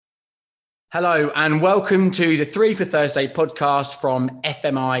Hello and welcome to the 3 for Thursday podcast from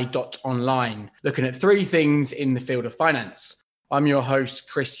FMI.online, looking at three things in the field of finance. I'm your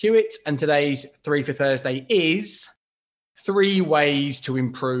host, Chris Hewitt, and today's 3 for Thursday is 3 ways to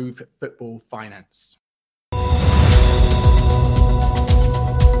improve football finance.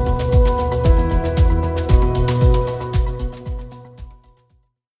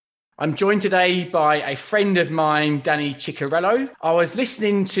 I'm joined today by a friend of mine, Danny Ciccarello. I was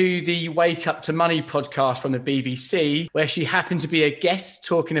listening to the Wake Up to Money podcast from the BBC, where she happened to be a guest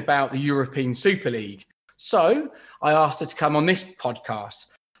talking about the European Super League. So I asked her to come on this podcast.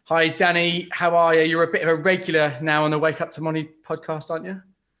 Hi, Danny. How are you? You're a bit of a regular now on the Wake Up to Money podcast, aren't you?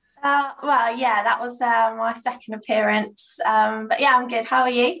 That was my second appearance. But yeah, I'm good. How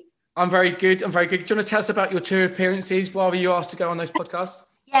are you? I'm very good. Do you want to tell us about your 2 appearances? Why were you asked to go on those podcasts?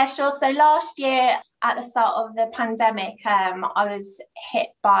 Yeah, sure. So last year at the start of the pandemic, I was hit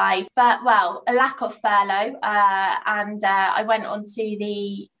by, a lack of furlough. And I went onto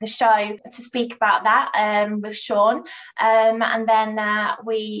the show to speak about that with Sean. And then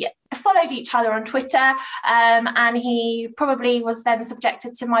we followed each other on Twitter, and he probably was then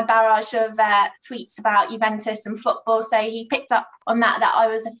subjected to my barrage of tweets about Juventus and football. So he picked up on that I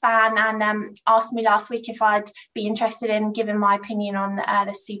was a fan, and asked me last week if I'd be interested in giving my opinion on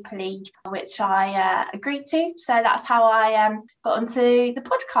the Super League, which I agreed to. So that's how I got onto the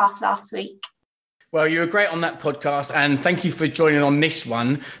podcast last week. Well, you were great on that podcast, and thank you for joining on this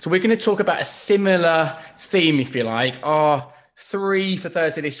one. So we're going to talk about a similar theme, if you like. Our 3 for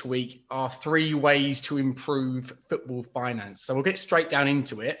Thursday this week are 3 ways to improve football finance. So we'll get straight down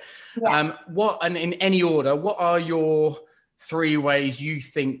into it. Yeah. And in any order, what are your 3 ways you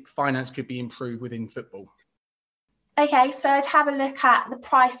think finance could be improved within football? Okay, so I'd have a look at the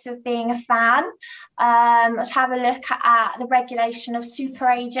price of being a fan. I'd have a look at the regulation of super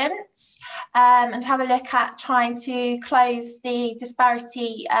agents, and have a look at trying to close the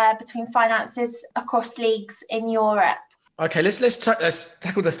disparity between finances across leagues in Europe. Okay, let's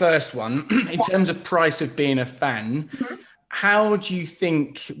tackle the first one. In terms of price of being a fan, how do you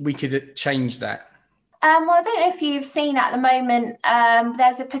think we could change that? I don't know if you've seen at the moment,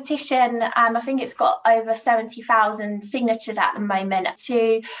 there's a petition, I think it's got over 70,000 signatures at the moment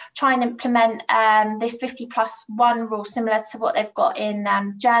to try and implement this 50+1 rule, similar to what they've got in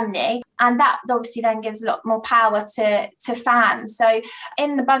Germany. And that obviously then gives a lot more power to fans. So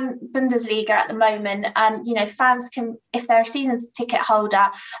in the Bundesliga at the moment, fans can, if they're a season ticket holder,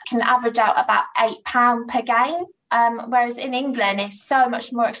 can average out about £8 per game. Whereas in England, it's so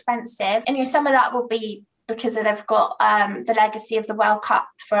much more expensive. And some of that will be because they've got the legacy of the World Cup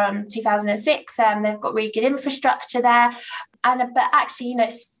from 2006. They've got really good infrastructure there. But actually,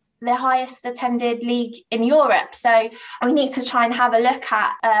 it's the highest attended league in Europe. So we need to try and have a look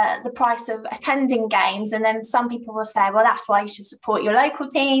at the price of attending games. And then some people will say, well, that's why you should support your local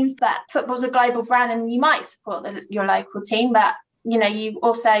teams. But football's a global brand and you might support your local team, but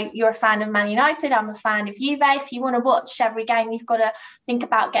you're a fan of Man United. I'm a fan of Juve. If you want to watch every game, you've got to think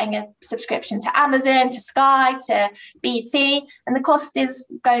about getting a subscription to Amazon, to Sky, to BT, and the cost is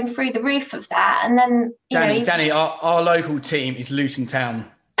going through the roof of that. And then, Danny, our local team is Luton Town.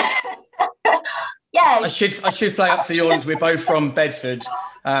 Yeah, I should flag up to the audience. We're both from Bedford,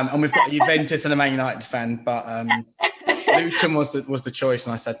 and we've got a Juventus and a Man United fan, but Luton was the choice,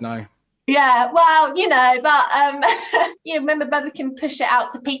 and I said no. Yeah, well, remember Birmingham push it out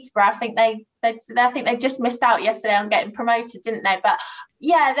to Peterborough. I think they just missed out yesterday on getting promoted, didn't they? But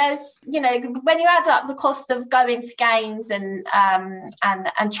yeah, there's when you add up the cost of going to games and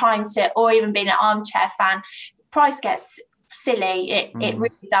trying to, or even being an armchair fan, price gets silly. It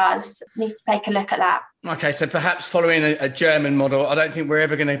really does. Need to take a look at that. Okay, so perhaps following a German model, I don't think we're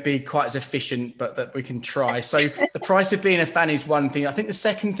ever going to be quite as efficient, but that we can try. So the price of being a fan is one thing. I think the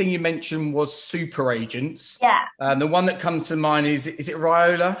second thing you mentioned was super agents. Yeah. The one that comes to mind is it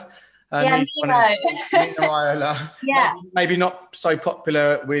Raiola? Mino Raiola. Yeah. Maybe not so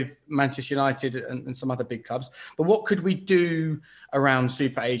popular with Manchester United and some other big clubs. But what could we do around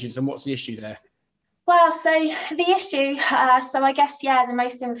super agents, and what's the issue there? Well, so the issue, I guess, the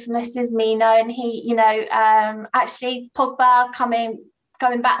most infamous is Mino, and he, actually Pogba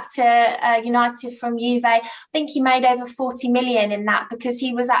going back to United from Juve. I think he made over 40 million in that because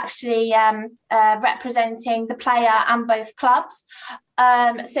he was actually representing the player and both clubs.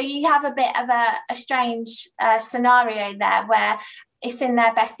 So you have a bit of a strange scenario there where it's in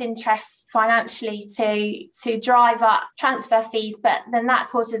their best interest financially to drive up transfer fees, but then that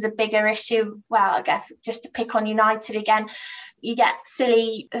causes a bigger issue. Well, I guess just to pick on United again, you get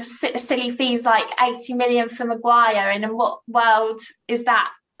silly fees like 80 million for Maguire, and in what world is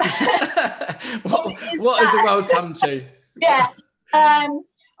that What has the world come to? Yeah.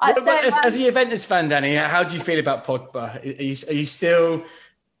 As a Juventus fan, Danny, how do you feel about Pogba? Are you still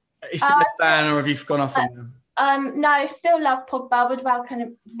a fan, or have you gone off him? No, still love Pogba. Would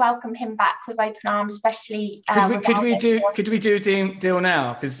welcome him back with open arms, especially. Could we do a deal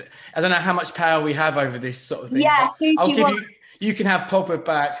now? Because I don't know how much power we have over this sort of thing. Yeah, you can have Pogba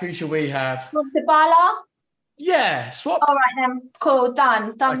back. Who should we have? Dybala? Yeah, swap. All right then, cool,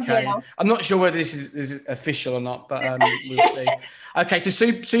 done okay. Deal. I'm not sure whether this is official or not, but we'll see. Okay, so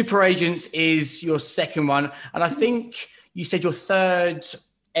Super Agents is your second one, and I think you said your third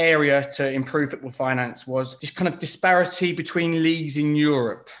area to improve football finance was this kind of disparity between leagues in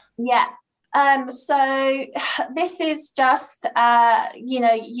Europe. Yeah. So this is just,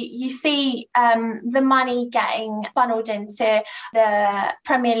 you see the money getting funneled into the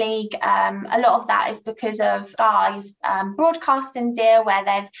Premier League. A lot of that is because of Sky's broadcasting deal,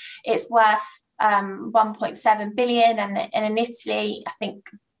 where it's worth 1.7 billion, and in Italy, I think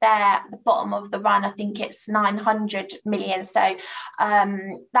they're at the bottom of the run. I think it's 900 million. So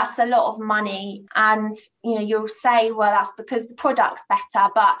that's a lot of money. And, you'll say, well, that's because the product's better.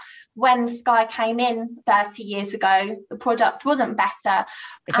 But when Sky came in 30 years ago, the product wasn't better.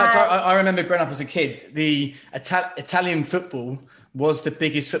 In fact, I remember growing up as a kid, the Italian football was the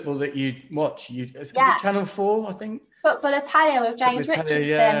biggest football that you'd watch. Channel 4, I think. Football Italia with James Richardson,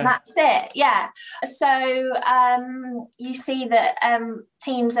 yeah. That's it, yeah. So you see that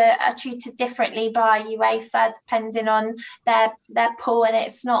teams are treated differently by UEFA depending on their pool, and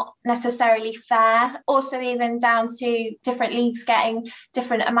it's not necessarily fair. Also, even down to different leagues getting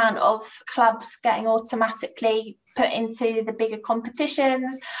different amount of clubs getting automatically put into the bigger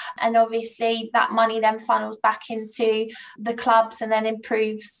competitions, and obviously that money then funnels back into the clubs and then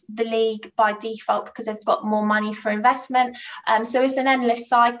improves the league by default because they've got more money for investment. So it's an endless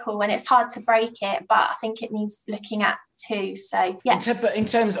cycle, and it's hard to break it, but I think it needs looking at too. So yeah. But in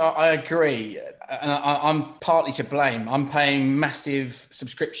terms, I agree, and I'm partly to blame. I'm paying massive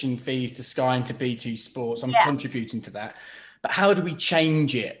subscription fees to Sky and to BT Sports. I'm contributing to that. But how do we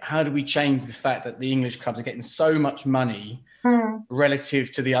change it? How do we change the fact that the English clubs are getting so much money relative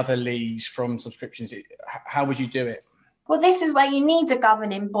to the other leagues from subscriptions? How would you do it? Well, this is where you need a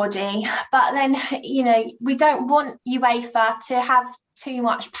governing body. But then, we don't want UEFA to have too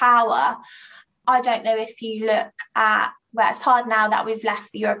much power. I don't know if you look at, well, it's hard now that we've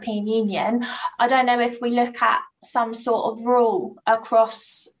left the European Union. I don't know if we look at some sort of rule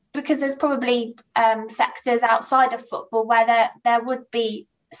across, because there's probably sectors outside of football where there would be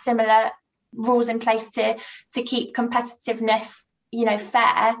similar rules in place to keep competitiveness,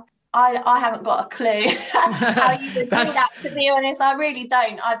 fair. I haven't got a clue how you would do that, to be honest. I really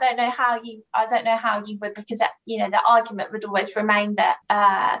don't. I don't know how you would, because the argument would always remain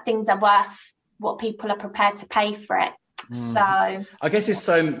that things are worth what people are prepared to pay for it. So I guess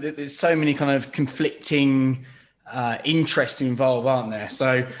there's so many kind of conflicting interests involved, aren't there?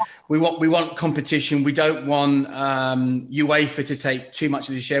 So we want competition. We don't want UEFA to take too much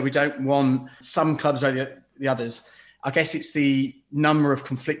of the share. We don't want some clubs over the others. I guess it's the number of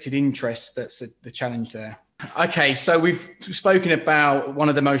conflicted interests that's the challenge there. Okay, so we've spoken about one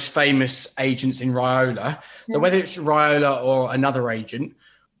of the most famous agents in Raiola. So whether it's Raiola or another agent,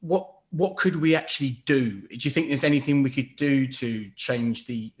 what could we actually do? Do you think there's anything we could do to change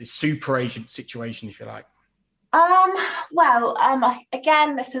the super agent situation, if you like?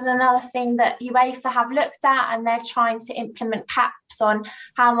 Again, this is another thing that UEFA have looked at, and they're trying to implement caps on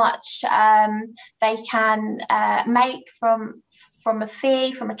how much they can make from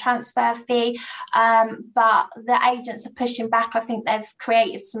a transfer fee. But the agents are pushing back. I think they've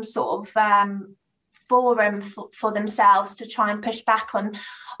created some sort of forum for themselves to try and push back on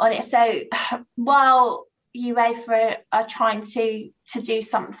it. So while UEFA are trying to do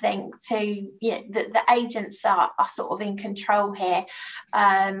something to, the agents are sort of in control here,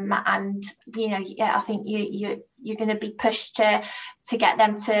 and I think you're going to be pushed to get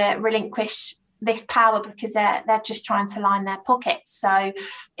them to relinquish this power, because they're just trying to line their pockets. So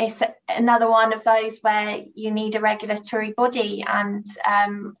it's another one of those where you need a regulatory body, and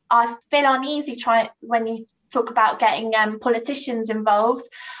I feel uneasy when you talk about getting politicians involved,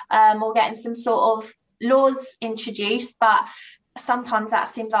 or getting some sort of laws introduced, but sometimes that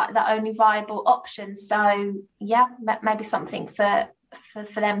seems like the only viable option. So that may be something for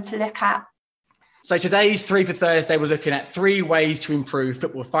them to look at. So today's 3 for Thursday was looking at 3 ways to improve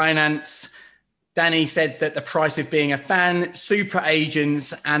football finance. Danny said that the price of being a fan, super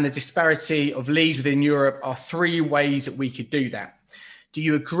agents, and the disparity of leagues within Europe are 3 ways that we could do that. Do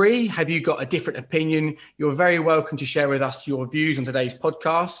you agree? Have you got a different opinion? You're very welcome to share with us your views on today's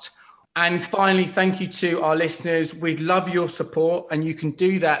podcast. And finally, thank you to our listeners. We'd love your support, and you can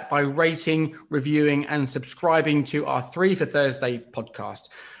do that by rating, reviewing, and subscribing to our 3 for Thursday podcast.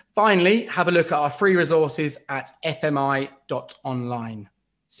 Finally, have a look at our free resources at fmi.online.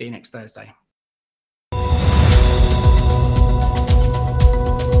 See you next Thursday.